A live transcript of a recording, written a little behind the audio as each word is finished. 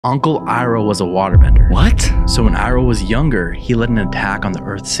Uncle Iroh was a waterbender. What? So when Iroh was younger, he led an attack on the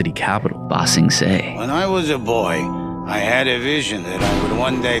Earth City capital. Ba Sing Se. When I was a boy, I had a vision that I would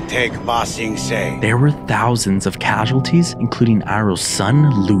one day take Ba Sing Se. There were thousands of casualties, including Iroh's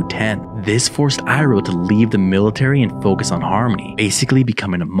son, Lu Ten. This forced Iroh to leave the military and focus on harmony, basically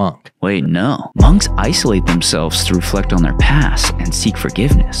becoming a monk. Wait, no. Monks isolate themselves to reflect on their past and seek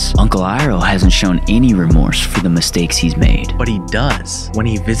forgiveness. Uncle Iroh hasn't shown any remorse for the mistakes he's made. But he does. When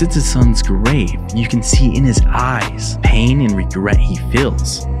he visits his son's grave, you can see in his eyes pain and regret he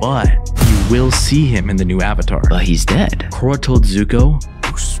feels. But you will see him in the new avatar. But he's dead. Korra told Zuko,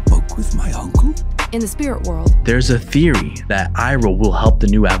 "You spoke with my uncle?" In the spirit world, there's a theory that Iroh will help the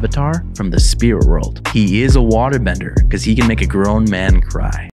new avatar from the spirit world. He is a waterbender because he can make a grown man cry.